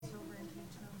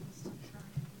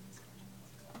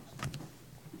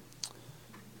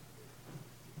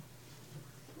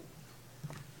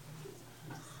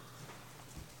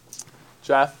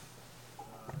Jeff?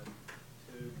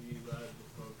 To be led to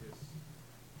focus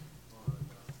on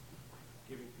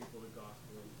giving people the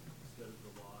gospel instead of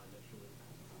the law initially.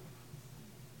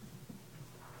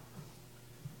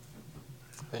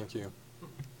 Thank you.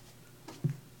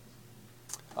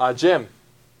 Jim?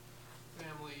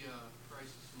 Family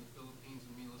crisis in the Philippines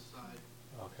and Mila's side.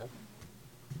 Okay.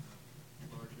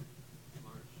 Large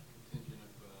contingent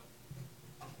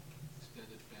of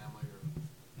extended family are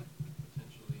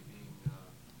potentially being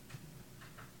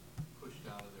pushed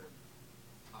out of their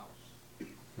house.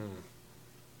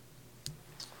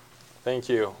 Thank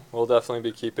you. We'll definitely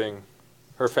be keeping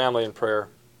her family in prayer.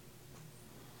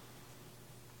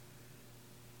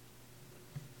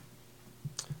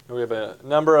 We have a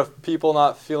number of people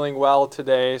not feeling well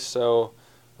today, so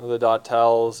the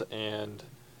Dautels and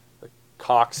the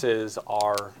Coxes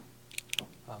are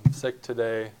sick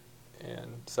today,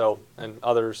 and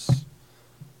others.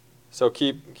 So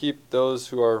keep those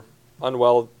who are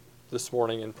unwell this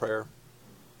morning in prayer.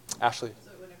 Ashley.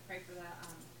 So when I pray for that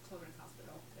children's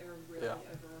hospital, they're really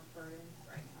overburdened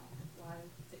right now. A lot of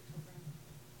sick children,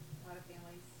 a lot of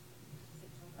families, sick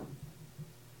children.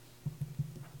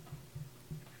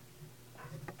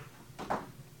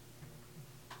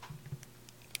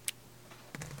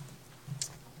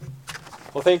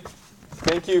 Well,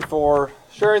 thank you for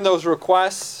sharing those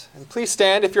requests. And please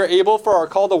stand if you're able for our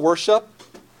call to worship,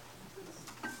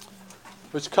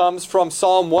 which comes from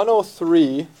Psalm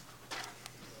 103,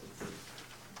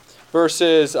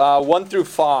 verses 1 through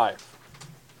 5.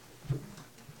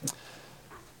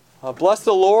 Bless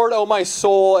the Lord, O my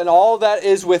soul, and all that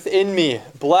is within me.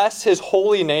 Bless his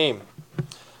holy name.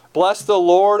 Bless the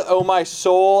Lord, O my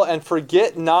soul, and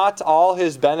forget not all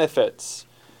his benefits,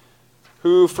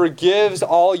 who forgives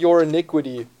all your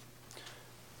iniquity,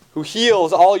 who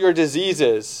heals all your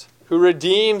diseases, who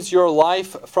redeems your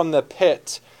life from the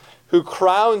pit, who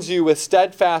crowns you with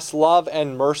steadfast love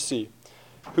and mercy,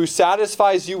 who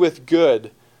satisfies you with good,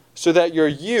 so that your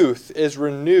youth is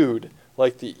renewed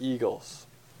like the eagles.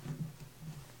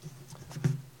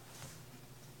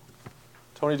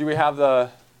 Tony, do we have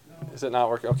the... Is it not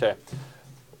working? Okay.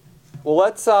 Well,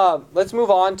 let's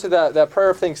move on to that prayer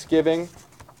of thanksgiving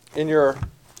in your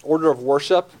order of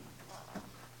worship.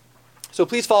 So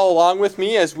please follow along with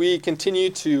me as we continue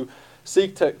to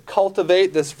seek to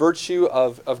cultivate this virtue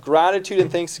of gratitude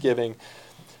and thanksgiving,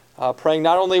 praying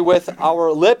not only with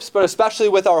our lips, but especially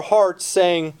with our hearts,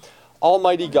 saying,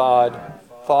 Almighty God,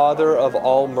 Father of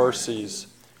all mercies,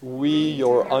 we,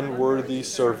 your unworthy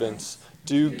servants,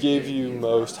 do give you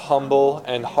most humble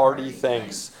and hearty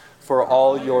thanks for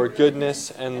all your goodness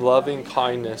and loving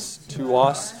kindness to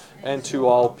us and to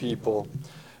all people.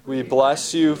 We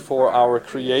bless you for our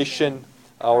creation,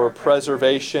 our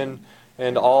preservation,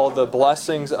 and all the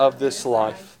blessings of this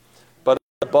life, but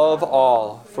above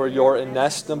all, for your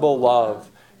inestimable love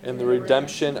and the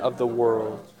redemption of the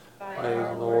world.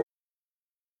 By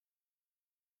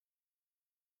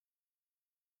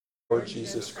Lord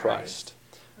Jesus Christ,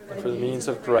 and for the means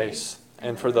of grace,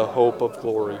 and for the hope of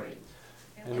glory.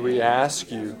 And we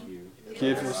ask you,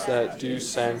 give us that due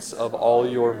sense of all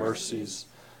your mercies,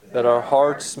 that our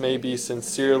hearts may be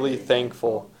sincerely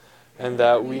thankful, and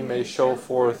that we may show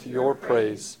forth your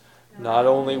praise, not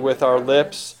only with our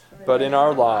lips, but in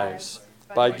our lives,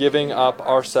 by giving up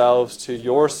ourselves to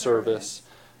your service,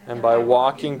 and by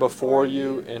walking before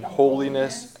you in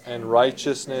holiness and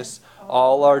righteousness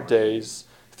all our days,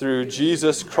 through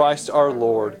Jesus Christ our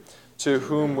Lord, to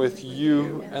whom with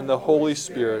you and the Holy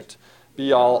Spirit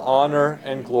be all honor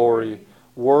and glory,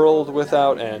 world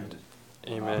without end.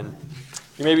 Amen.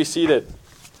 You may be seated.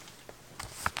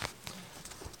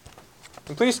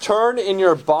 And please turn in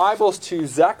your Bibles to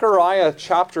Zechariah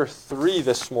chapter 3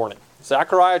 this morning.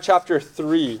 Zechariah chapter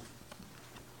 3.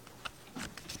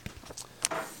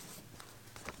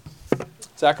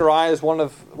 Zechariah is one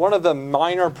of the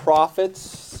minor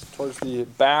prophets towards the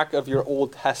back of your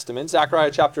Old Testament. Zechariah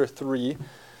chapter 3.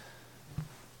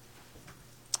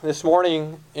 This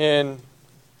morning in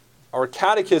our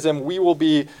catechism, we will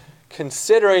be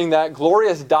considering that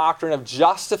glorious doctrine of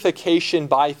justification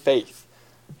by faith.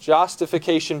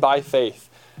 Justification by faith.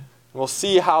 We'll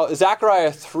see how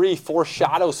Zechariah 3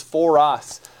 foreshadows for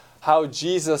us how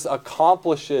Jesus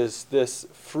accomplishes this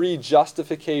free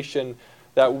justification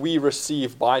that we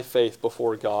receive by faith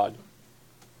before God.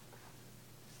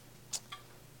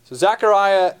 So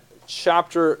Zechariah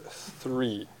chapter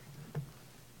 3.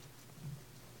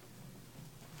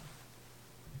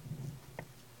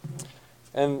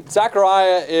 And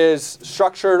Zechariah is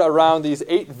structured around these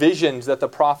 8 visions that the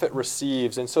prophet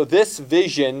receives. And so this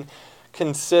vision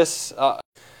consists, and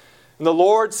the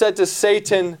Lord said to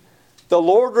Satan, The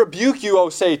Lord rebuke you, O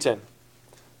Satan.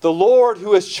 The Lord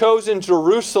who has chosen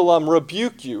Jerusalem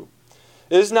rebuke you.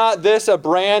 Is not this a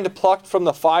brand plucked from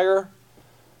the fire?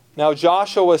 Now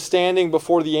Joshua was standing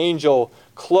before the angel,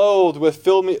 clothed with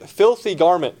filthy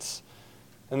garments.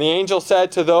 And the angel said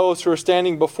to those who were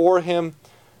standing before him,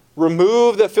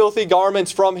 remove the filthy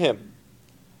garments from him.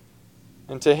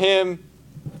 And to him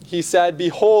he said,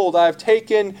 behold, I have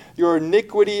taken your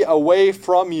iniquity away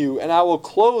from you, and I will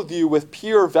clothe you with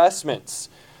pure vestments.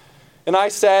 And I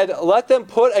said, let them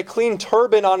put a clean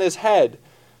turban on his head.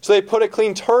 So they put a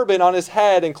clean turban on his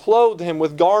head and clothed him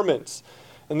with garments.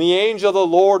 And the angel of the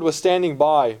Lord was standing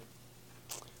by.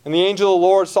 And the angel of the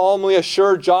Lord solemnly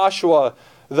assured Joshua,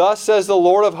 thus says the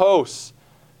Lord of hosts,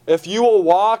 if you will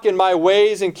walk in my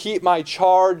ways and keep my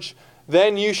charge,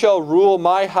 then you shall rule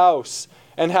my house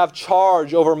and have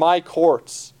charge over my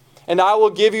courts. And I will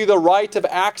give you the right of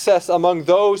access among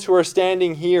those who are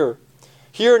standing here.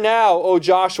 Hear now, O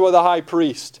Joshua the high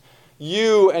priest,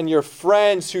 you and your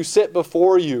friends who sit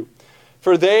before you,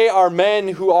 for they are men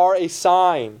who are a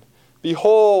sign.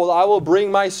 Behold, I will bring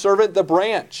my servant the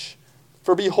branch.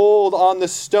 For behold, on the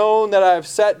stone that I have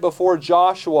set before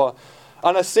Joshua,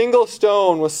 on a single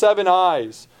stone with 7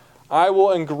 eyes, I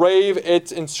will engrave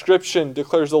its inscription,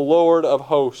 declares the Lord of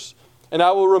hosts. And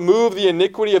I will remove the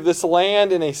iniquity of this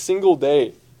land in a single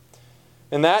day.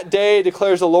 In that day,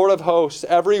 declares the Lord of hosts,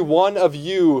 every one of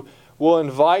you will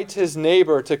invite his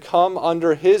neighbor to come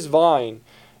under his vine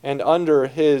and under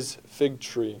his fig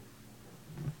tree.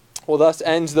 Well, thus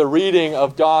ends the reading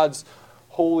of God's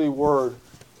holy word.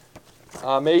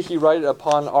 May he write it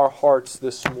upon our hearts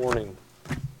this morning.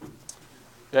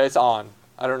 Yeah, it's on.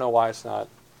 I don't know why it's not.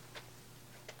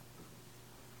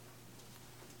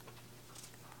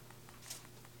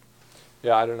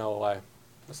 Yeah, I don't know why.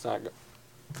 It's not good.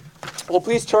 Well,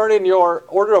 please turn in your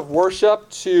order of worship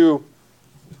to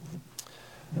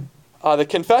the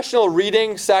confessional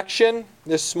reading section.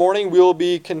 This morning we will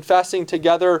be confessing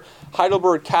together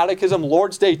Heidelberg Catechism,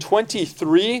 Lord's Day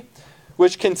 23,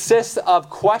 which consists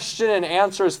of question and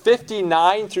answers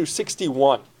 59 through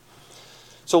 61.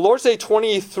 So Lord's Day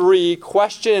 23,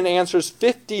 question and answers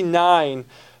 59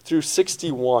 through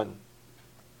 61.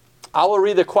 I will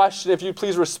read the question if you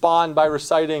please respond by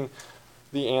reciting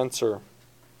the answer.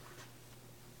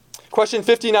 Question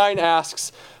 59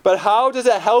 asks, but how does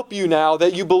it help you now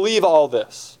that you believe all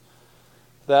this?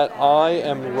 That I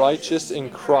am righteous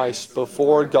in Christ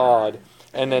before God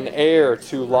and an heir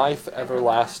to life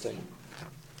everlasting.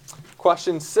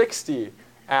 Question 60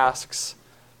 asks,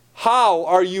 how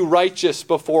are you righteous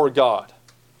before God?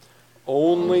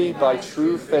 Only by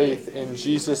true faith in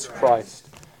Jesus Christ,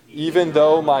 even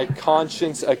though my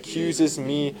conscience accuses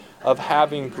me of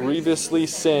having grievously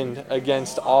sinned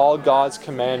against all God's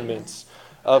commandments,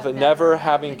 of never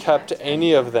having kept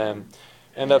any of them,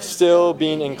 and of still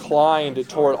being inclined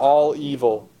toward all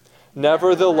evil.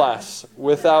 Nevertheless,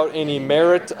 without any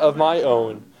merit of my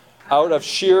own, out of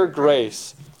sheer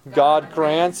grace, God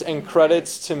grants and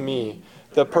credits to me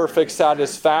the perfect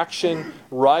satisfaction,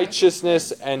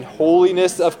 righteousness, and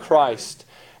holiness of Christ,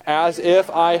 as if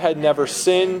I had never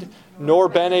sinned nor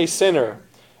been a sinner,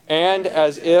 and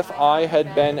as if I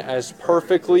had been as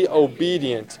perfectly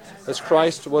obedient as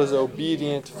Christ was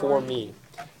obedient for me,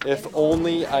 if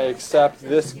only I accept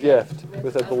this gift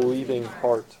with a believing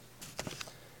heart.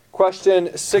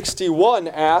 Question 61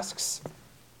 asks,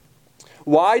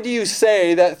 why do you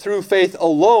say that through faith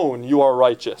alone you are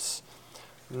righteous?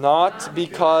 Not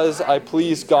because I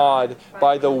please God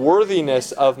by the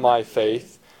worthiness of my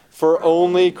faith, for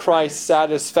only Christ's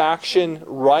satisfaction,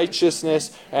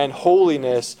 righteousness, and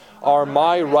holiness are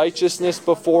my righteousness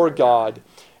before God,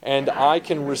 and I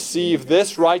can receive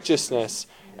this righteousness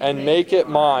and make it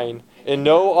mine in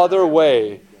no other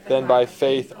way than by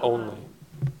faith only.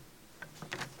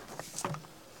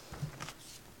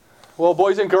 Well,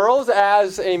 boys and girls,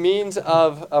 as a means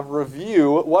of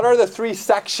review, what are the 3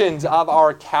 sections of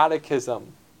our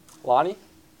catechism? Lonnie?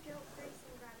 Guilt, grace,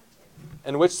 and gratitude.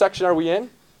 And which section are we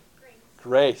in? Grace.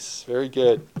 Grace. Very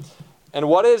good. And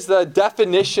what is the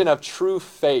definition of true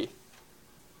faith?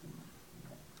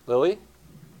 Lily?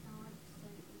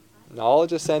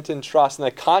 Knowledge, assent, and trust. And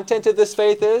the content of this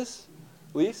faith is?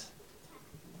 Lise?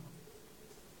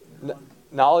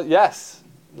 Knowledge, yes.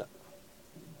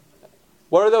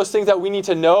 What are those things that we need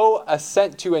to know,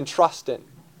 assent to, and trust in?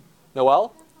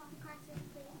 Noel?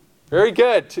 Very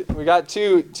good. We got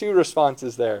two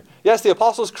responses there. Yes, the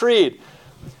Apostles' Creed.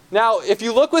 Now, if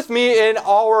you look with me in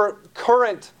our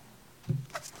current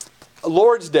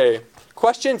Lord's Day,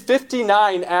 question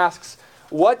 59 asks,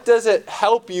 what does it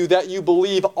help you that you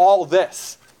believe all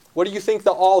this? What do you think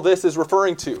the all this is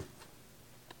referring to?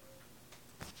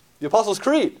 The Apostles'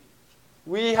 Creed.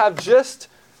 We have just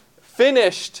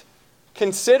finished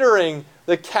considering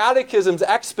the Catechism's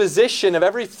exposition of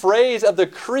every phrase of the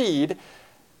Creed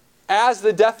as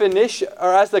the definition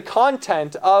or as the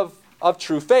content of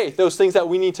true faith. Those things that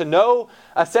we need to know,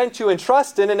 assent to, and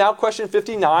trust in. And now question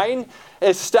 59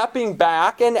 is stepping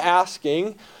back and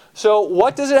asking, so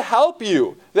what does it help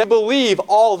you that believe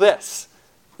all this,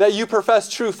 that you profess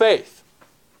true faith?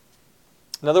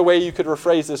 Another way you could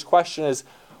rephrase this question is,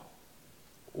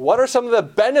 what are some of the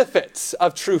benefits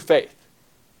of true faith?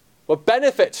 What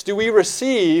benefits do we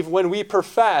receive when we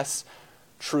profess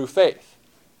true faith?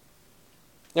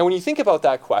 Now, when you think about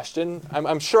that question,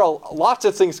 I'm sure lots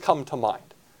of things come to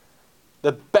mind.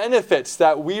 The benefits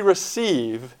that we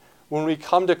receive when we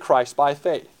come to Christ by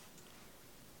faith.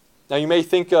 Now, you may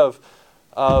think of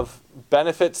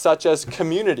benefits such as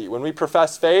community. When we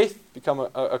profess faith, become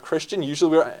a Christian,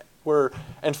 usually we're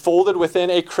enfolded within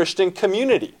a Christian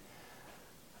community.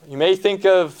 You may think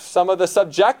of some of the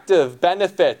subjective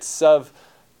benefits of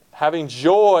having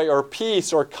joy or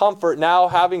peace or comfort, now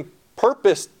having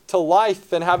purpose to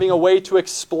life and having a way to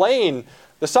explain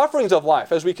the sufferings of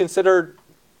life, as we considered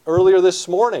earlier this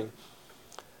morning.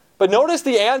 But notice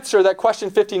the answer that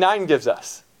question 59 gives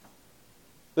us.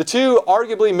 The two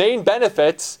arguably main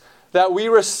benefits that we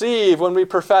receive when we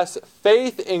profess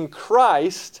faith in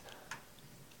Christ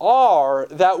are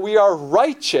that we are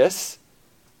righteous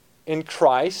in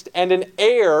Christ and an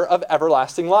heir of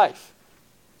everlasting life.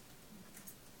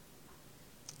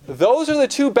 Those are the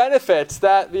two benefits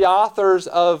that the authors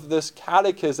of this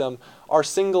catechism are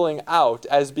singling out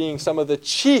as being some of the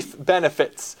chief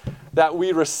benefits that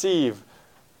we receive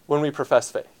when we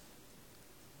profess faith.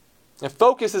 And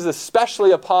focus is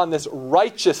especially upon this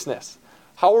righteousness.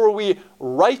 How are we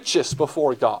righteous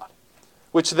before God?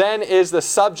 Which then is the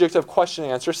subject of question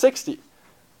and answer 60.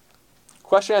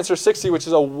 Question and answer 60, which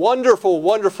is a wonderful,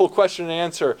 wonderful question and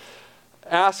answer,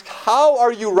 asks, how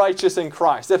are you righteous in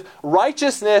Christ? If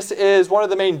righteousness is one of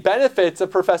the main benefits of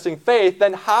professing faith,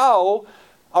 then how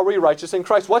are we righteous in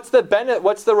Christ? What's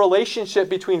the relationship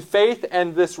between faith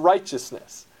and this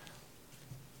righteousness?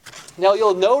 Now,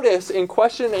 you'll notice in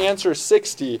question and answer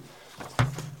 60,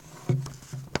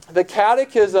 the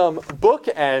Catechism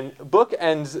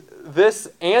bookends this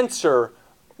answer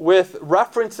with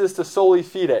references to soli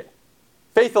fide,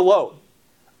 faith alone,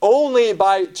 only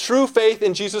by true faith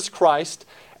in Jesus Christ,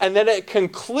 and then it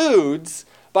concludes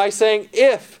by saying,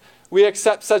 if we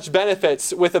accept such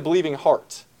benefits with a believing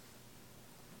heart.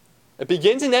 It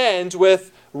begins and ends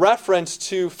with reference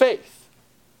to faith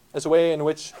as a way in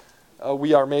which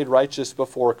we are made righteous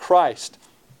before Christ.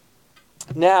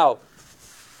 Now,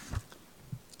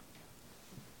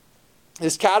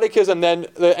 this catechism then,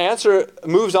 the answer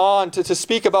moves on to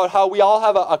speak about how we all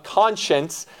have a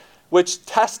conscience which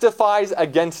testifies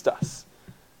against us.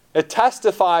 It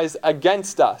testifies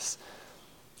against us.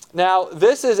 Now,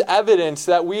 this is evidence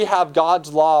that we have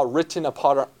God's law written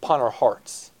upon our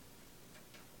hearts.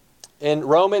 In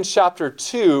Romans chapter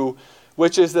 2,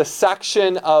 which is the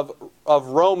section of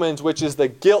Romans, which is the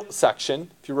guilt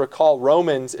section. If you recall,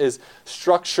 Romans is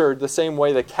structured the same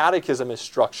way the Catechism is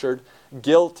structured.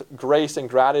 Guilt, grace, and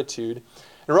gratitude.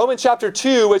 In Romans chapter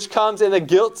 2, which comes in the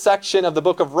guilt section of the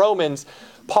book of Romans,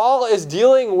 Paul is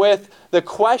dealing with the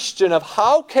question of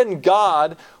how can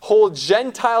God hold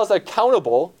Gentiles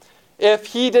accountable if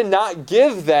he did not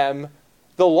give them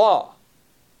the law?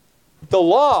 The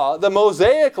law, the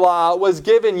Mosaic law, was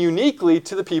given uniquely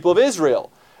to the people of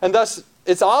Israel. And thus,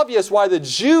 it's obvious why the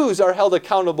Jews are held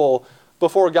accountable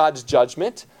before God's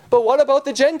judgment. But what about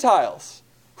the Gentiles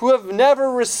who have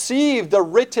never received the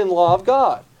written law of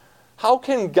God? How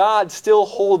can God still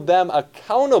hold them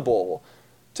accountable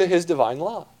to his divine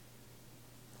law?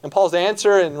 And Paul's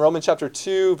answer in Romans chapter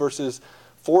 2, verses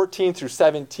 14 through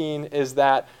 17 is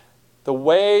that the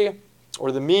way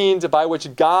or the means by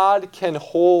which God can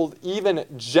hold even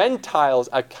Gentiles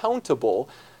accountable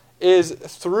is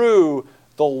through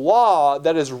the law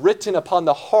that is written upon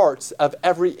the hearts of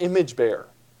every image bearer.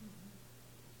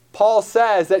 Paul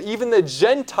says that even the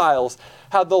Gentiles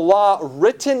have the law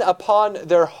written upon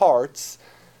their hearts,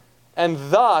 and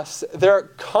thus their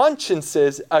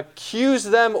consciences accuse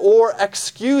them or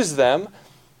excuse them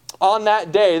on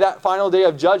that day, that final day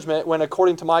of judgment, when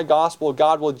according to my gospel,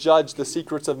 God will judge the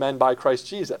secrets of men by Christ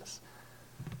Jesus.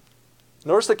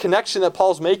 Notice the connection that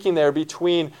Paul's making there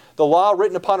between the law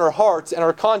written upon our hearts and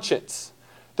our conscience.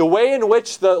 The way in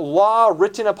which the law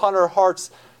written upon our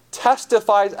hearts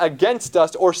testifies against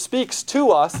us or speaks to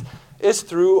us is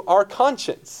through our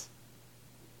conscience.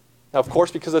 Now, of course,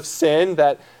 because of sin,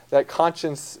 that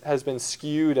conscience has been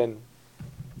skewed and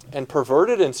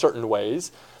perverted in certain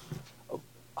ways.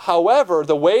 However,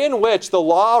 the way in which the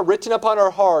law written upon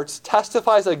our hearts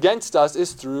testifies against us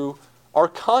is through our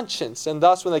conscience. And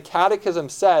thus, when the Catechism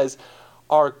says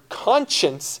our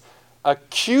conscience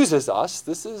accuses us,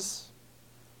 this is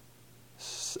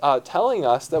telling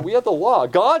us that we have the law,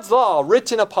 God's law,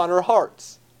 written upon our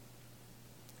hearts.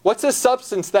 What's the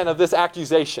substance then of this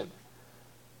accusation?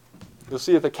 You'll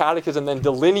see that the Catechism then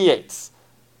delineates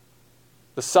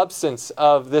the substance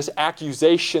of this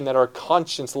accusation that our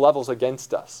conscience levels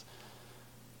against us.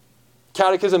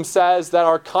 Catechism says that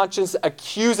our conscience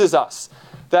accuses us,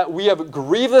 that we have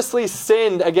grievously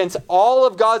sinned against all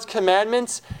of God's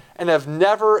commandments and have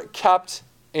never kept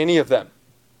any of them.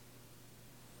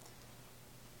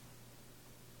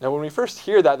 Now, when we first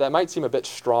hear that, that might seem a bit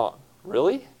strong.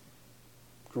 Really?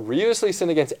 Grievously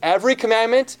sinned against every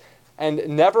commandment and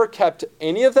never kept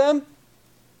any of them?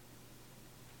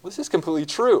 Well, this is completely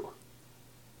true.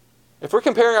 If we're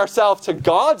comparing ourselves to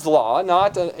God's law,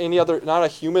 not a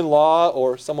human law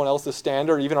or someone else's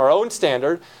standard, even our own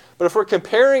standard, but if we're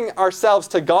comparing ourselves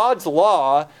to God's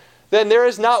law, then there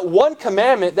is not one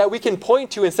commandment that we can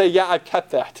point to and say, yeah, I've kept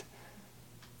that.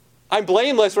 I'm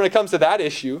blameless when it comes to that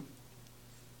issue.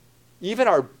 Even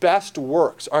our best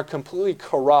works are completely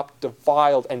corrupt,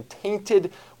 defiled, and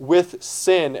tainted with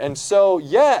sin. And so,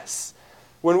 yes,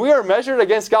 when we are measured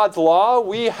against God's law,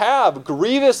 we have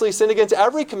grievously sinned against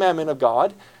every commandment of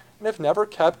God and have never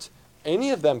kept any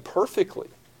of them perfectly.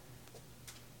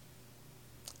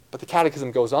 But the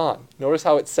Catechism goes on. Notice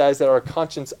how it says that our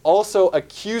conscience also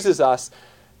accuses us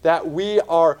that we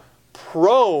are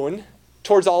prone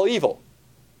towards all evil.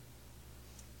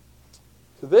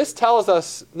 So this tells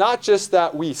us not just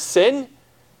that we sin,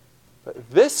 but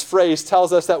this phrase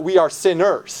tells us that we are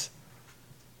sinners.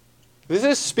 This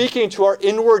is speaking to our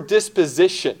inward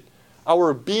disposition,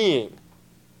 our being.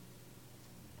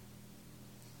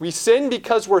 We sin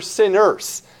because we're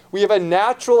sinners. We have a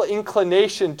natural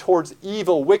inclination towards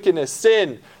evil, wickedness,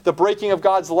 sin, the breaking of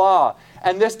God's law.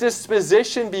 And this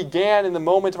disposition began in the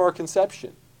moment of our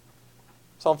conception.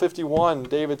 Psalm 51,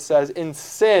 David says, "In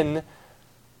sin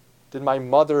did my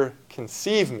mother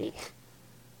conceive me."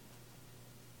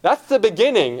 That's the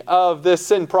beginning of this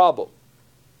sin problem.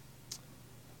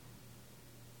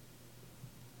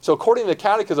 So according to the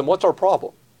Catechism, what's our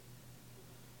problem?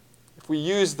 If we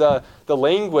use the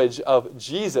language of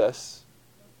Jesus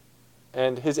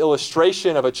and his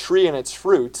illustration of a tree and its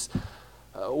fruits,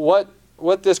 what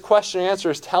this question and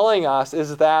answer is telling us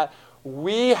is that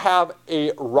we have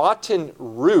a rotten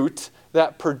root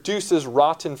that produces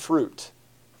rotten fruit.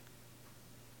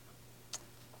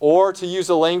 Or to use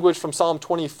the language from Psalm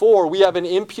 24, we have an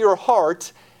impure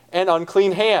heart and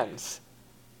unclean hands.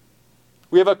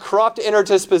 We have a corrupt inner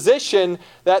disposition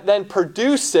that then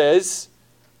produces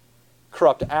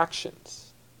corrupt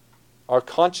actions. Our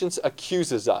conscience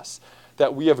accuses us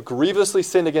that we have grievously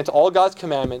sinned against all God's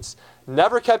commandments,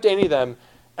 never kept any of them,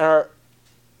 and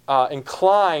are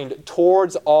inclined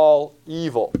towards all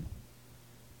evil.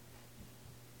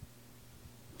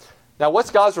 Now, what's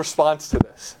God's response to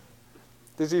this?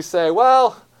 Does he say,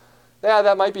 well, yeah,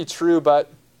 that might be true,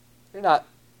 but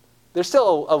there's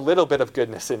still a little bit of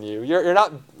goodness in you. You're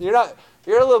a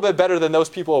little bit better than those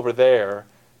people over there.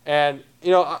 And,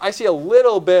 I see a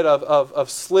little bit of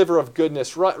sliver of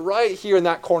goodness right here in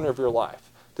that corner of your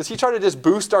life. Does he try to just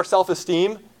boost our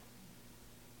self-esteem?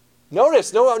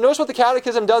 Notice what the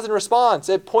Catechism does in response.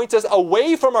 It points us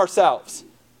away from ourselves.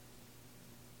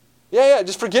 Yeah,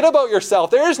 just forget about yourself.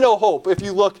 There is no hope if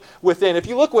you look within. If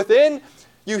you look within,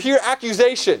 you hear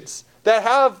accusations that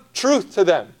have truth to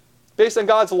them based on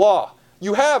God's law.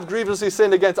 You have grievously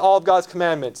sinned against all of God's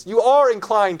commandments. You are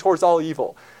inclined towards all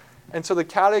evil. And so the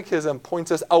Catechism points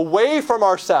us away from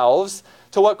ourselves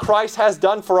to what Christ has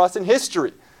done for us in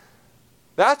history.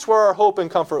 That's where our hope and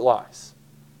comfort lies.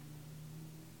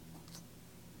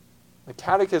 The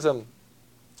Catechism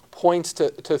points to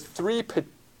three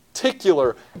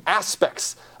particular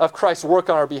aspects of Christ's work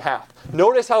on our behalf.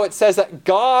 Notice how it says that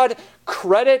God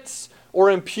credits or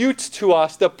imputes to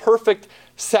us the perfect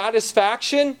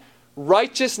satisfaction,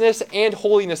 righteousness, and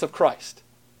holiness of Christ.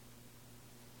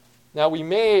 Now, we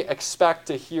may expect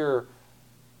to hear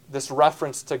this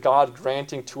reference to God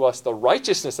granting to us the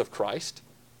righteousness of Christ.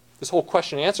 This whole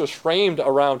question and answer is framed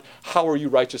around how are you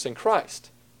righteous in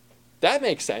Christ? That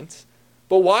makes sense.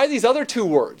 But why these other two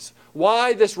words?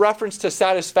 Why this reference to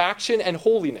satisfaction and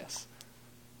holiness?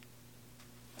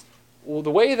 Well,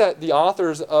 the way that the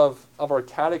authors of our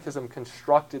Catechism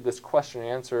constructed this question and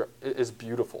answer is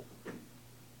beautiful.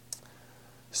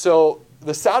 So,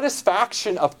 the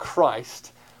satisfaction of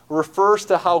Christ refers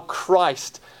to how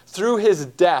Christ, through his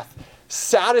death,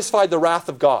 satisfied the wrath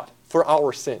of God for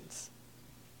our sins.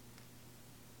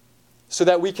 so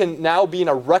that we can now be in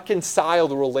a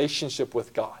reconciled relationship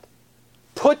with God.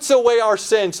 Puts away our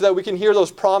sin so that we can hear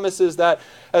those promises that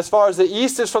as far as the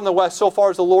east is from the west, so far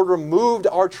as the Lord removed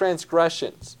our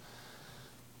transgressions.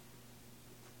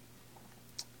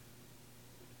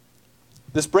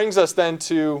 This brings us then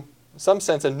to, in some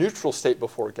sense, a neutral state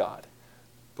before God.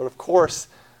 But of course,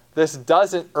 this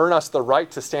doesn't earn us the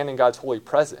right to stand in God's holy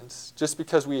presence. Just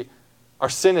because our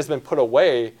sin has been put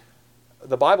away,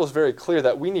 the Bible is very clear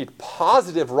that we need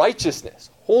positive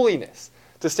righteousness, holiness,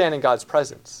 to stand in God's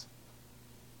presence.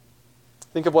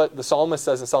 Think of what the psalmist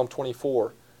says in Psalm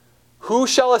 24. Who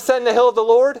shall ascend the hill of the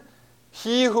Lord?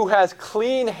 He who has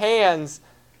clean hands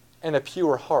and a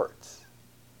pure heart.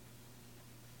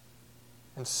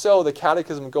 And so the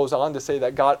Catechism goes on to say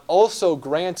that God also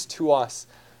grants to us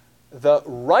the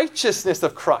righteousness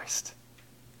of Christ,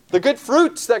 the good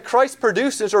fruits that Christ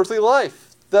produced in his earthly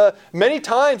life, the many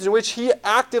times in which he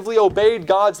actively obeyed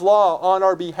God's law on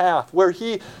our behalf, where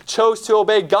he chose to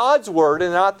obey God's word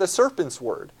and not the serpent's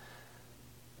word.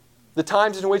 The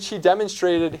times in which he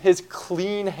demonstrated his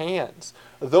clean hands.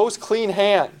 Those clean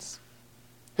hands,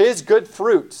 his good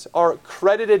fruits, are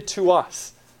credited to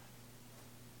us.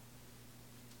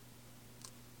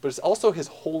 But it's also his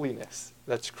holiness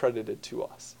that's credited to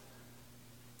us.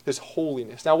 His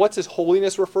holiness. Now, what's his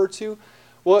holiness refer to?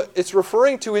 Well, it's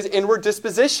referring to his inward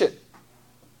disposition.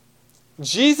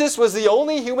 Jesus was the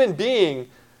only human being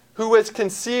who was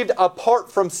conceived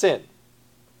apart from sin.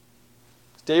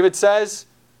 David says,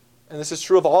 and this is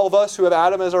true of all of us who have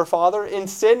Adam as our father, in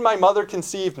sin my mother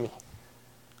conceived me.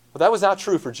 Well, that was not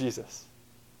true for Jesus.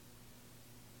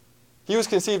 He was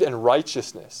conceived in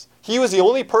righteousness. He was the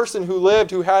only person who lived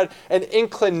who had an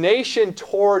inclination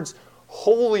towards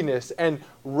holiness and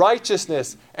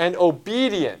righteousness and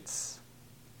obedience.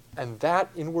 And that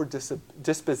inward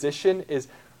disposition is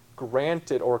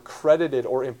granted or credited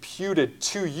or imputed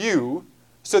to you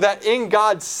so that in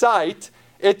God's sight,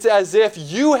 it's as if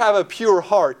you have a pure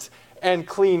heart and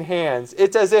clean hands.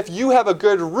 It's as if you have a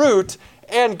good root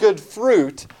and good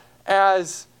fruit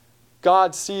as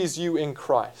God sees you in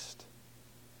Christ.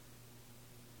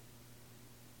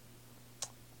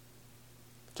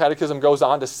 Catechism goes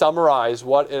on to summarize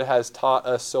what it has taught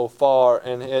us so far,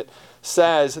 and it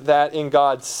says that in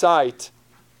God's sight,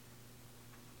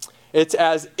 it's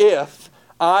as if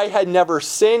I had never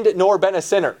sinned nor been a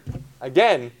sinner.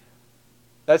 Again,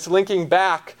 that's linking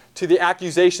back to the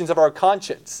accusations of our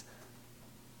conscience,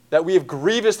 that we have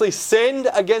grievously sinned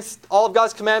against all of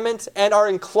God's commandments and are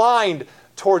inclined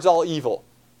towards all evil.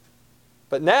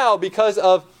 But now, because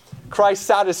of Christ's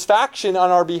satisfaction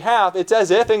on our behalf, it's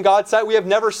as if in God's sight we have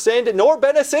never sinned nor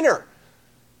been a sinner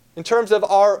in terms of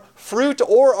our fruit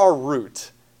or our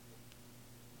root.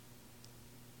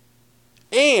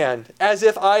 And as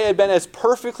if I had been as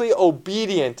perfectly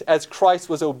obedient as Christ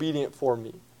was obedient for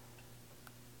me.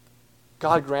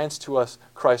 God grants to us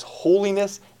Christ's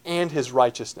holiness and his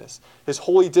righteousness, his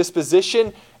holy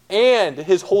disposition and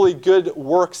his holy good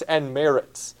works and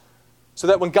merits. So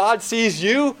that when God sees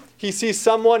you, he sees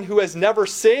someone who has never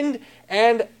sinned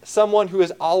and someone who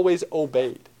has always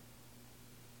obeyed.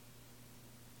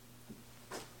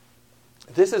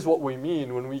 This is what we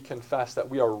mean when we confess that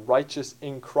we are righteous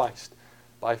in Christ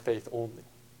by faith only.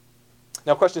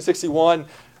 Now, question 61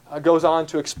 goes on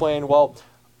to explain, well,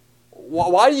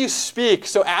 why do you speak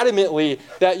so adamantly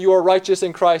that you are righteous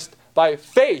in Christ by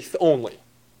faith only?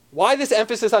 Why this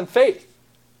emphasis on faith?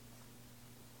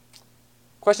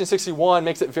 Question 61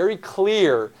 makes it very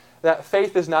clear that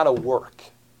faith is not a work.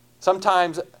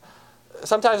 Sometimes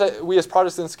we as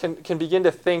Protestants can begin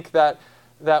to think that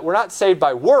we're not saved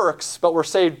by works, but we're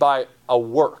saved by a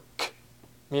work.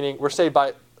 Meaning we're saved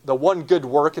by the one good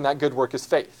work, and that good work is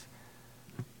faith.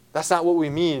 That's not what we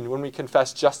mean when we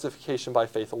confess justification by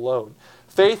faith alone.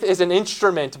 Faith is an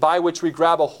instrument by which we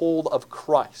grab a hold of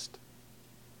Christ.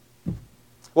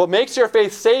 What makes your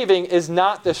faith saving is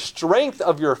not the strength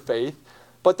of your faith,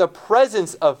 but the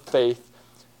presence of faith,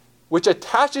 which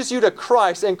attaches you to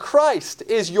Christ, and Christ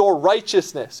is your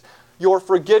righteousness, your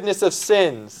forgiveness of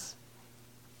sins,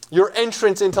 your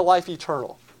entrance into life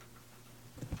eternal.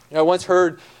 I once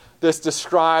heard this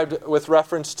described with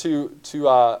reference to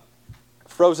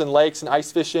frozen lakes and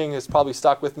ice fishing. Has probably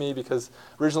stuck with me because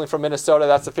originally from Minnesota,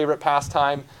 that's a favorite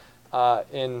pastime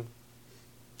in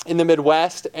the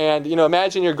Midwest. And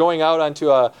imagine you're going out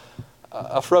onto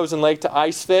a frozen lake to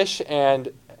ice fish, and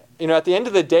at the end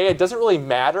of the day, it doesn't really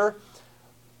matter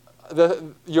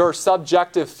your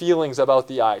subjective feelings about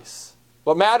the ice.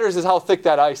 What matters is how thick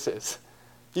that ice is.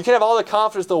 You can have all the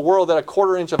confidence in the world that a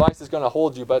quarter inch of ice is going to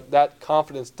hold you, but that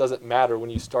confidence doesn't matter when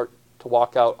you start to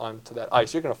walk out onto that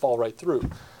ice. You're going to fall right through.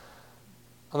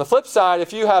 On the flip side,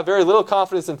 if you have very little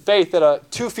confidence in faith that a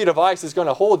 2 feet of ice is going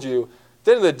to hold you, at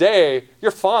the end of the day,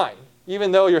 you're fine.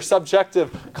 Even though your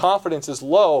subjective confidence is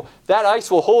low, that ice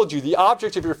will hold you. The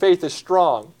object of your faith is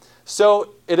strong.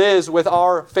 So it is with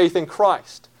our faith in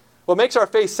Christ. What makes our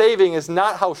faith saving is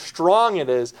not how strong it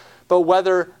is, but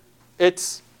whether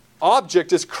its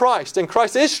object is Christ. And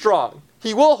Christ is strong.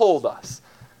 He will hold us.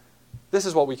 This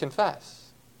is what we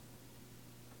confess.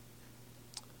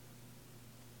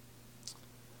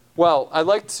 Well, I'd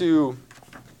like to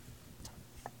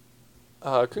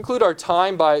conclude our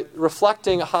time by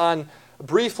reflecting on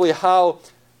briefly how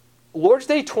Lord's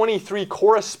Day 23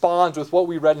 corresponds with what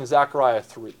we read in Zechariah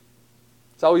 3.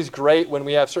 It's always great when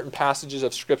we have certain passages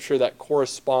of Scripture that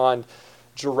correspond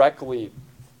directly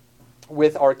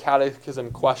with our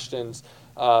catechism questions.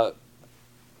 All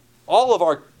of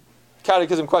our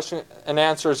catechism question and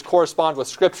answers correspond with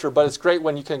Scripture, but it's great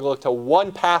when you can look to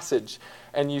one passage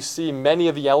and you see many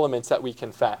of the elements that we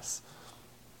confess.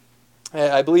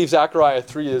 And I believe Zechariah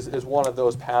 3 is one of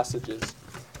those passages.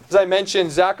 As I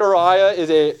mentioned, Zechariah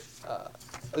is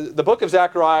the book of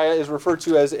Zechariah is referred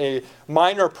to as a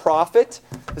minor prophet.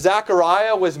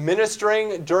 Zechariah was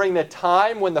ministering during the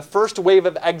time when the first wave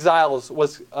of exiles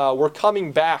were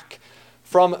coming back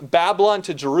from Babylon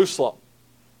to Jerusalem.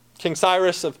 King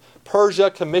Cyrus of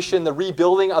Persia commissioned the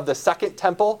rebuilding of the second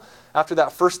temple after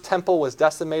that first temple was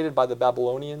decimated by the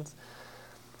Babylonians.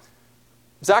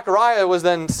 Zechariah was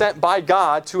then sent by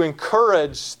God to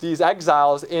encourage these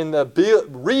exiles in the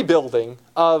rebuilding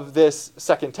of this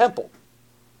second temple.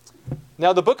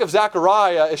 Now, the book of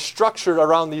Zechariah is structured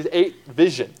around these 8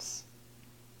 visions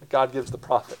that God gives the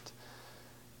prophet.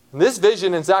 And this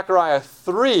vision in Zechariah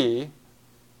 3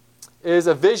 is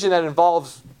a vision that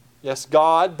involves, yes,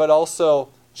 God, but also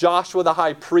Joshua the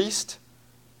high priest.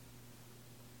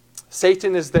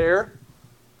 Satan is there.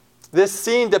 This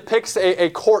scene depicts a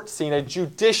court scene, a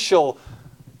judicial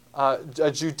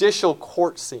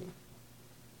court scene.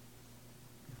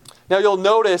 Now you'll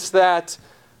notice that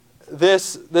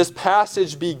this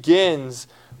passage begins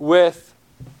with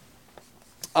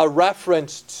a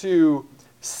reference to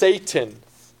Satan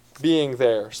being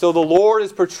there. So the Lord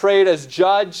is portrayed as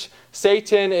judge.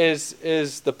 Satan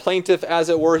is the plaintiff, as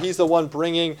it were. He's the one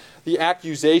bringing the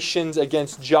accusations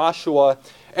against Joshua.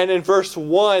 And in verse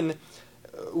 1,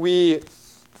 we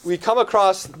come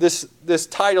across this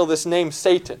title, this name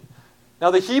Satan.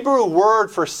 Now the Hebrew word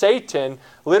for Satan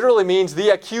literally means the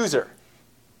accuser.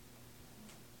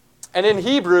 And in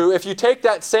Hebrew, if you take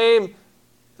that same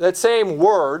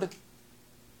word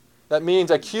that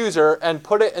means accuser and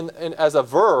put it in as a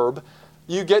verb,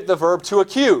 you get the verb to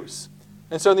accuse.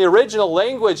 And so in the original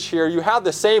language here, you have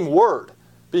the same word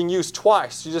being used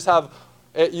twice. You just have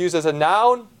it used as a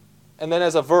noun and then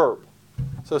as a verb.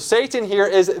 So Satan here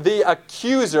is the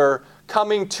accuser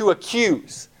coming to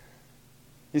accuse.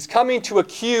 He's coming to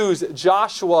accuse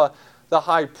Joshua the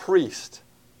high priest.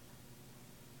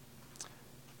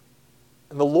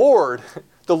 And the Lord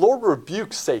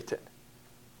rebukes Satan.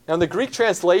 Now in the Greek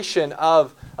translation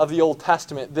of the Old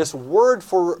Testament, this word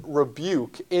for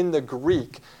rebuke in the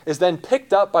Greek is then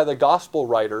picked up by the gospel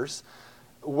writers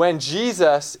when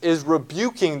Jesus is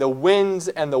rebuking the winds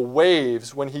and the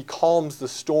waves when he calms the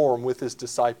storm with his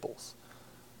disciples.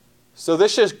 So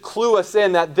this should clue us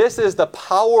in that this is the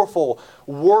powerful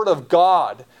Word of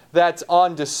God that's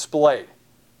on display.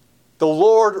 The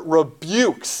Lord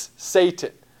rebukes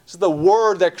Satan. This is the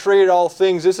Word that created all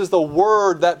things. This is the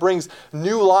Word that brings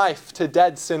new life to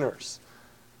dead sinners.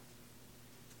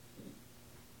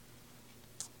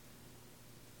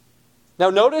 Now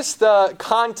notice the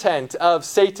content of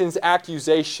Satan's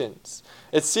accusations.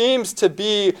 It seems to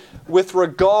be with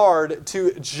regard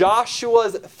to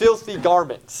Joshua's filthy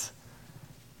garments.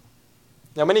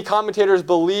 Now many commentators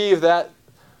believe that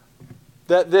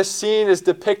this scene is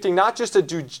depicting not just a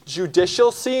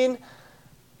judicial scene,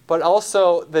 but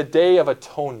also the Day of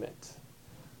Atonement.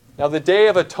 Now the Day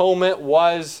of Atonement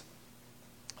was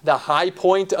the high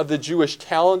point of the Jewish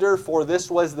calendar, for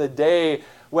this was the day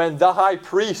when the high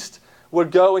priest would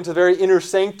go into the very inner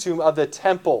sanctum of the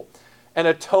temple and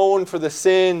atone for the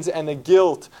sins and the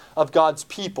guilt of God's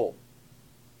people.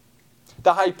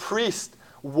 The high priest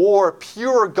wore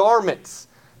pure garments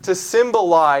to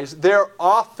symbolize their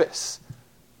office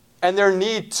and their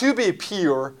need to be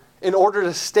pure in order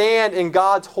to stand in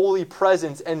God's holy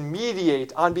presence and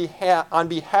mediate on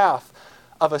behalf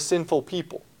of a sinful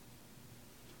people.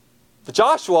 But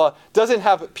Joshua doesn't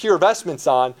have pure vestments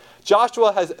on.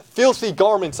 Joshua has filthy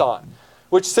garments on,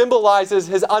 which symbolizes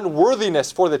his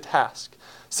unworthiness for the task.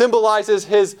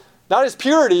 Symbolizes not his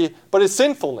purity, but his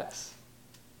sinfulness.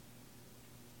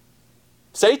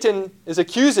 Satan is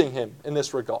accusing him in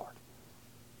this regard.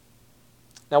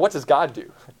 Now, what does God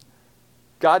do?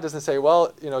 God doesn't say,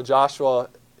 well, Joshua,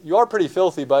 you are pretty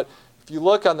filthy, but if you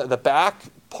look on the back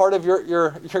part of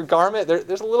your garment,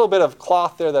 there's a little bit of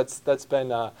cloth there that's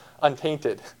been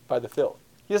untainted by the filth.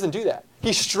 He doesn't do that.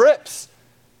 He strips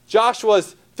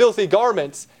Joshua's filthy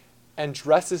garments and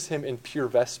dresses him in pure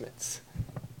vestments.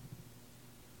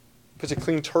 Puts a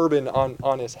clean turban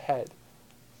on his head.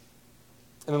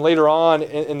 And then later on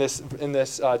in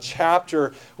this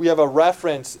chapter, we have a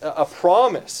reference, a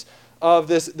promise of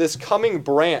this coming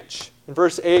branch. In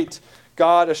verse 8,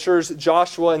 God assures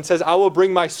Joshua and says, I will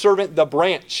bring my servant the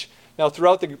branch. Now,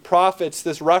 throughout the prophets,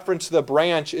 this reference to the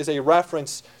branch is a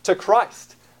reference to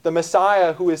Christ, the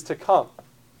Messiah who is to come.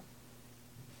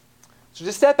 So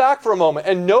just step back for a moment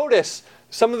and notice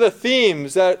some of the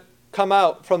themes that come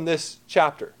out from this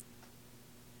chapter.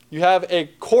 You have a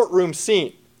courtroom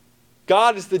scene.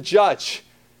 God is the judge.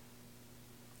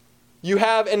 You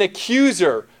have an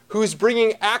accuser who's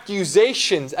bringing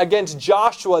accusations against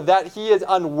Joshua that he is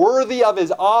unworthy of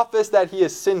his office, that he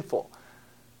is sinful.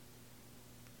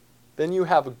 Then you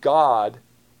have God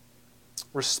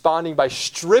responding by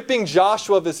stripping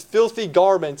Joshua of his filthy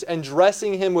garments and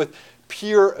dressing him with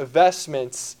pure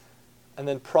vestments, and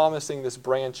then promising this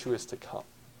branch who is to come.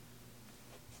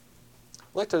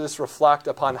 I'd like to just reflect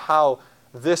upon how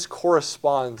this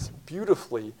corresponds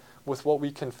beautifully with what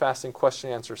we confess in question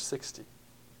and answer 60.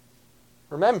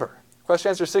 Remember, question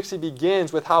and answer 60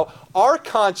 begins with how our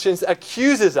conscience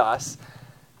accuses us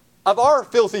of our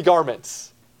filthy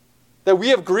garments, that we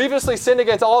have grievously sinned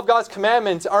against all of God's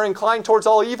commandments, are inclined towards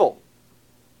all evil.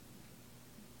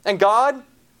 And God,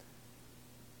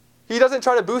 He doesn't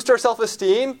try to boost our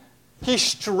self-esteem. He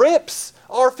strips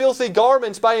our filthy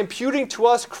garments by imputing to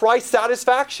us Christ's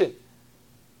satisfaction.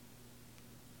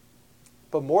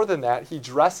 But more than that, He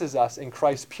dresses us in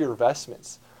Christ's pure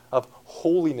vestments of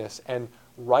holiness and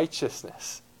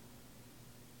righteousness,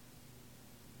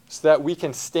 so that we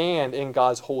can stand in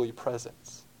God's holy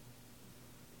presence.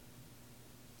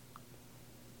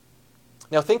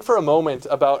 Now think for a moment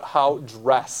about how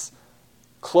dress,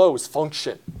 clothes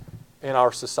function in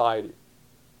our society.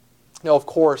 Now, of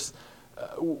course,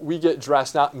 we get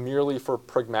dressed not merely for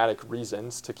pragmatic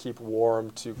reasons, to keep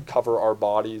warm, to cover our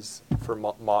bodies for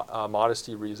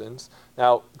modesty reasons.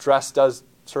 Now, dress does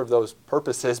serve those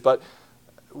purposes, but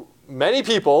many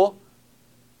people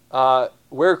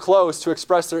wear clothes to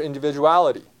express their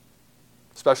individuality,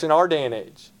 especially in our day and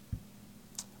age.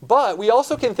 But we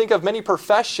also can think of many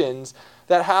professions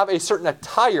that have a certain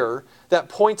attire that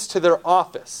points to their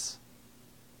office.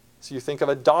 So you think of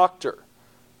a doctor,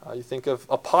 you think of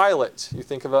a pilot, you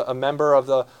think of a member of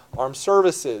the armed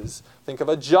services, think of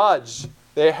a judge.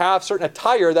 They have certain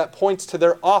attire that points to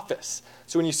their office.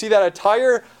 So when you see that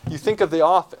attire, you think of the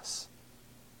office.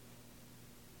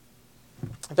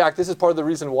 In fact, this is part of the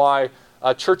reason why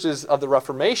churches of the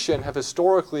Reformation have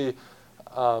historically,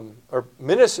 or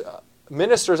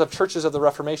ministers of churches of the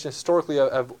Reformation historically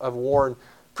have worn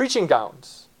preaching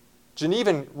gowns,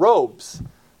 Genevan robes,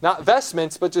 not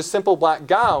vestments, but just simple black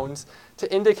gowns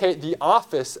to indicate the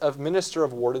office of minister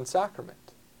of word and sacrament.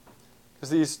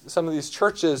 Because some of these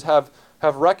churches have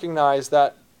recognized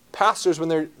that pastors, when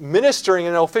they're ministering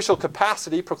in an official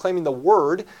capacity, proclaiming the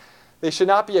word, they should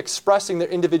not be expressing their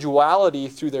individuality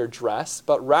through their dress,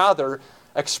 but rather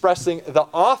expressing the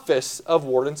office of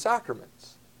word and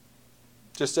sacraments.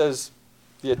 Just as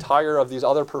the attire of these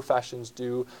other professions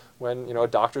do when a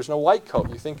doctor's in a white coat.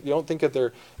 You don't think of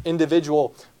their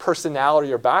individual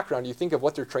personality or background, you think of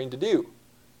what they're trained to do.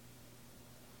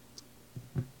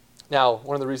 Now,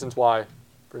 one of the reasons why,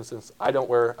 for instance, I don't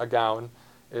wear a gown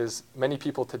is many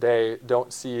people today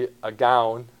don't see a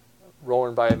gown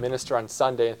worn by a minister on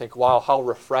Sunday and think, wow, how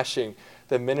refreshing.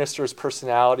 The minister's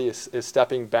personality is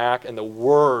stepping back and the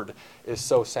word is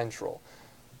so central.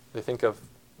 They think of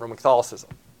Roman Catholicism.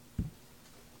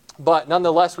 But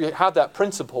nonetheless, we have that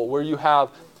principle where you have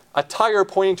attire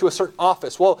pointing to a certain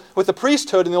office. Well, with the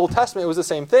priesthood in the Old Testament, it was the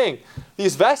same thing.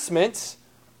 These vestments,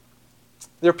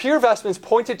 their pure vestments,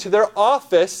 pointed to their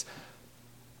office,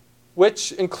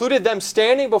 which included them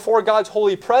standing before God's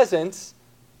holy presence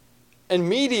and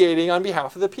mediating on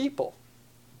behalf of the people.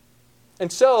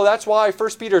 And so that's why 1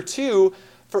 Peter 2,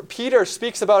 Peter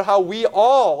speaks about how we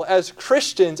all, as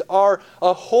Christians, are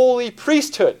a holy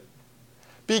priesthood.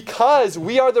 Because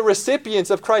we are the recipients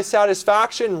of Christ's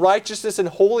satisfaction, righteousness, and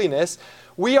holiness,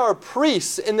 we are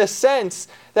priests in the sense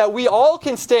that we all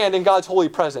can stand in God's holy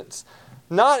presence.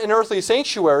 Not an earthly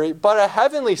sanctuary, but a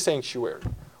heavenly sanctuary.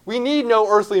 We need no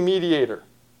earthly mediator.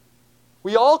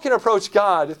 We all can approach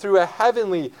God through a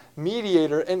heavenly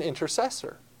mediator and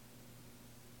intercessor.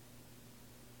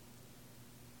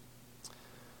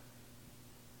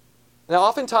 Now,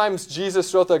 oftentimes,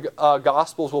 Jesus throughout the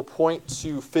Gospels will point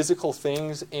to physical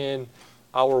things in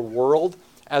our world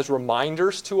as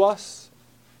reminders to us.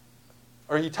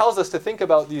 Or he tells us to think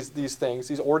about these things,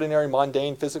 these ordinary,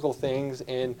 mundane, physical things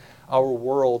in our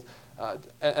world,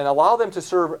 and allow them to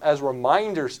serve as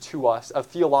reminders to us of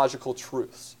theological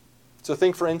truths. So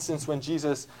think, for instance, when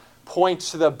Jesus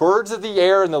points to the birds of the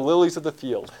air and the lilies of the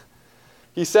field.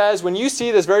 He says, when you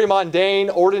see this very mundane,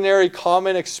 ordinary,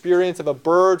 common experience of a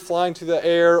bird flying through the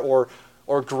air or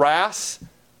grass,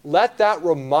 let that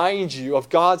remind you of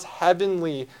God's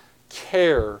heavenly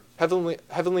care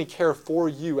for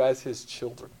you as his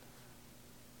children.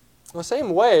 In the same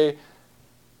way,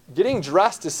 getting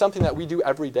dressed is something that we do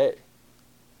every day.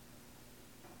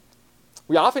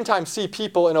 We oftentimes see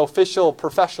people in official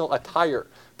professional attire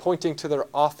pointing to their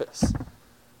office.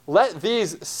 Let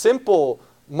these simple,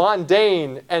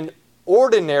 mundane, and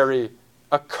ordinary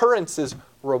occurrences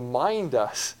remind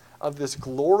us of this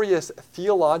glorious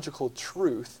theological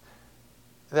truth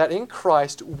that in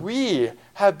Christ we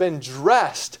have been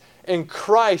dressed in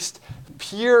Christ's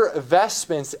pure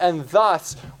vestments, and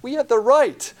thus we have the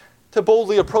right to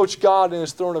boldly approach God in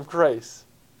his throne of grace.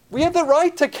 We have the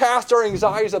right to cast our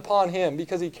anxieties upon him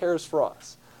because he cares for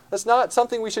us. That's not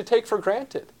something we should take for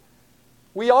granted.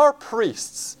 We are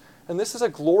priests, and this is a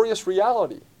glorious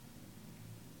reality.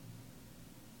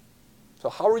 So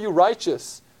how are you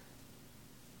righteous?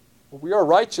 Well, we are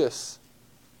righteous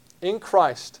in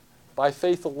Christ by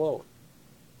faith alone.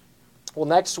 Well,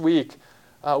 next week,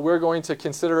 we're going to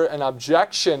consider an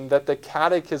objection that the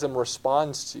Catechism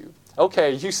responds to.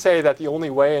 Okay, you say that the only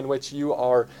way in which you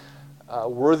are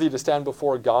worthy to stand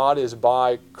before God is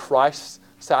by Christ's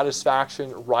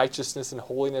satisfaction, righteousness, and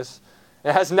holiness.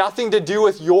 It has nothing to do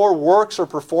with your works or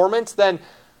performance. Then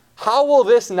how will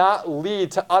this not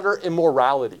lead to utter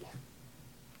immorality?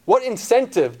 What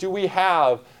incentive do we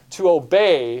have to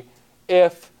obey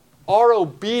if our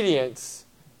obedience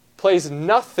plays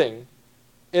nothing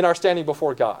in our standing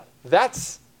before God?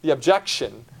 That's the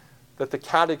objection that the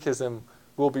Catechism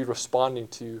will be responding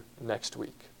to next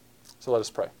week. So let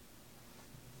us pray.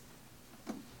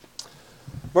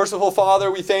 Merciful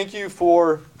Father, we thank you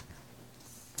for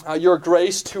your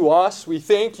grace to us. We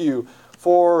thank you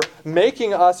for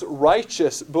making us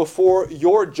righteous before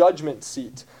your judgment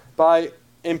seat by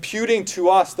imputing to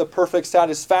us the perfect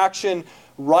satisfaction,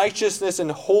 righteousness,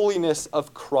 and holiness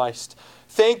of Christ.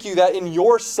 Thank you that in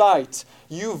your sight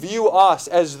you view us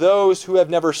as those who have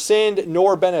never sinned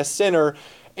nor been a sinner,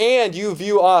 and you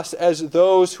view us as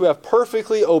those who have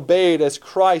perfectly obeyed as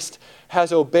Christ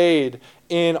has obeyed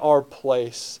in our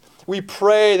place. We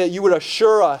pray that you would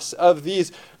assure us of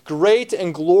these great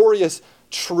and glorious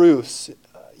truths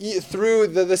through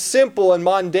the simple and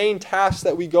mundane tasks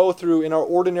that we go through in our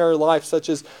ordinary life, such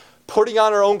as putting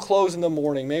on our own clothes in the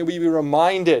morning. May we be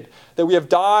reminded that we have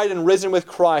died and risen with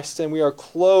Christ, and we are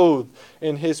clothed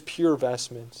in his pure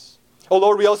vestments. Oh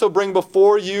Lord, we also bring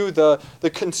before you the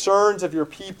concerns of your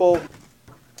people.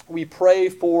 We pray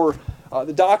for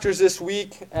the doctors this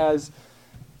week as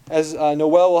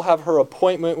Noelle will have her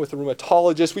appointment with the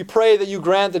rheumatologist. We pray that you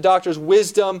grant the doctors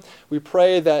wisdom. We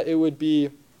pray that it would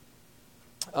be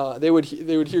they would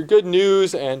hear good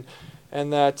news and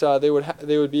that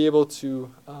they would be able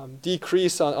to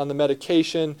decrease on the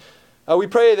medication. We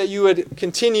pray that you would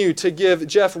continue to give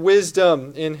Jeff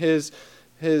wisdom in his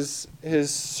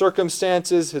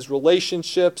circumstances, his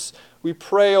relationships. We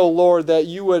pray, O Lord, that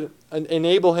you would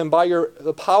enable him by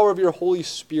the power of your Holy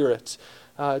Spirit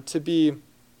to be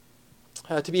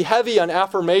heavy on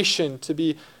affirmation, to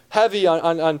be heavy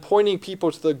on pointing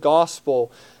people to the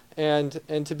gospel, and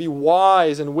to be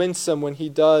wise and winsome when he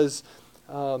does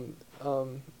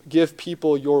give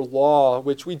people your law,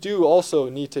 which we do also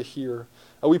need to hear.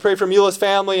 We pray for Mila's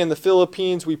family in the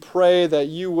Philippines. We pray that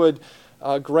you would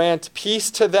grant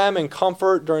peace to them and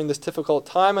comfort during this difficult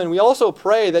time. And we also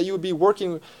pray that you would be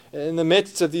working in the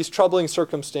midst of these troubling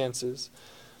circumstances.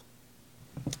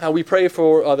 We pray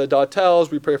for the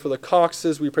Dautels, we pray for the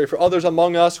Coxes, we pray for others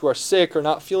among us who are sick or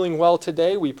not feeling well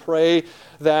today. We pray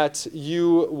that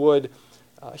you would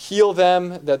heal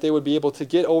them, that they would be able to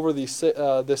get over this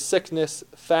sickness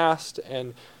fast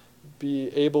and be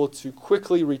able to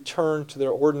quickly return to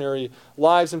their ordinary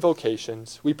lives and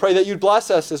vocations. We pray that you'd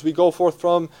bless us as we go forth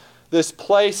from this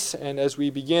place and as we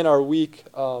begin our week,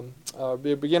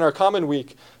 begin our common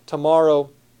week tomorrow,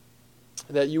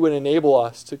 that you would enable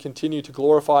us to continue to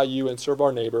glorify you and serve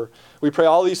our neighbor. We pray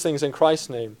all these things in Christ's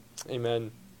name.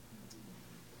 Amen.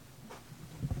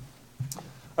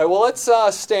 All right, well, let's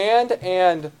stand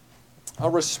and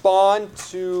respond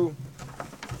to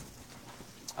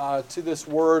this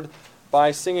word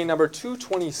by singing number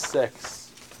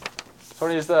 226.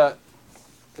 Tony, is it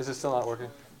still not working?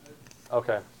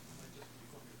 Okay.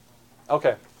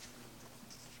 Okay.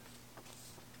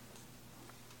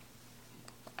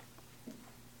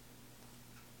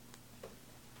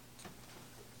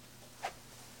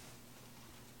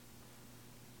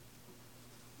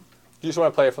 Do you just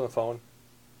want to play it from the phone?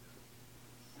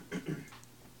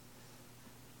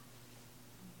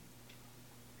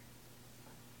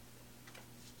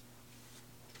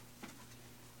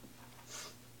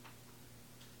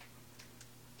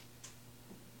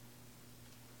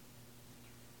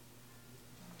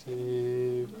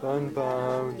 Deep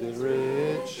unbounded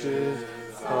riches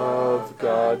of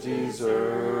God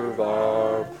deserve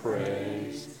our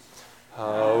praise.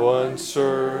 How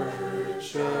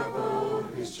unsearchable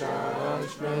His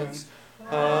judgments,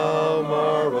 how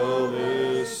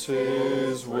marvelous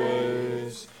His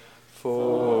ways.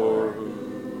 For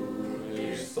who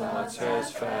His thoughts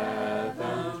has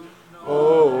fathomed,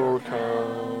 or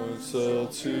counsel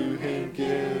to Him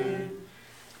give?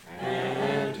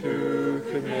 And who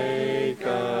could make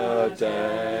a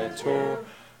debtor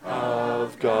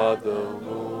of God the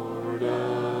Lord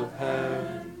of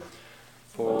heaven?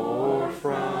 For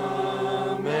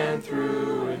from and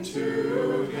through and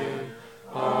to Him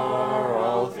are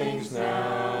all things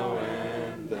now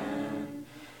and then.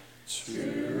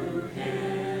 To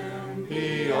Him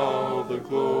be all the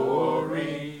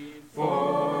glory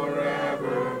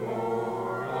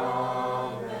forevermore.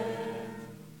 Amen.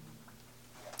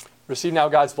 Receive now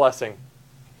God's blessing.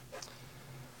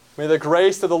 May the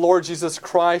grace of the Lord Jesus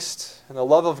Christ and the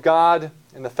love of God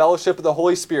and the fellowship of the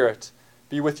Holy Spirit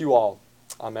be with you all.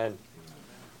 Amen.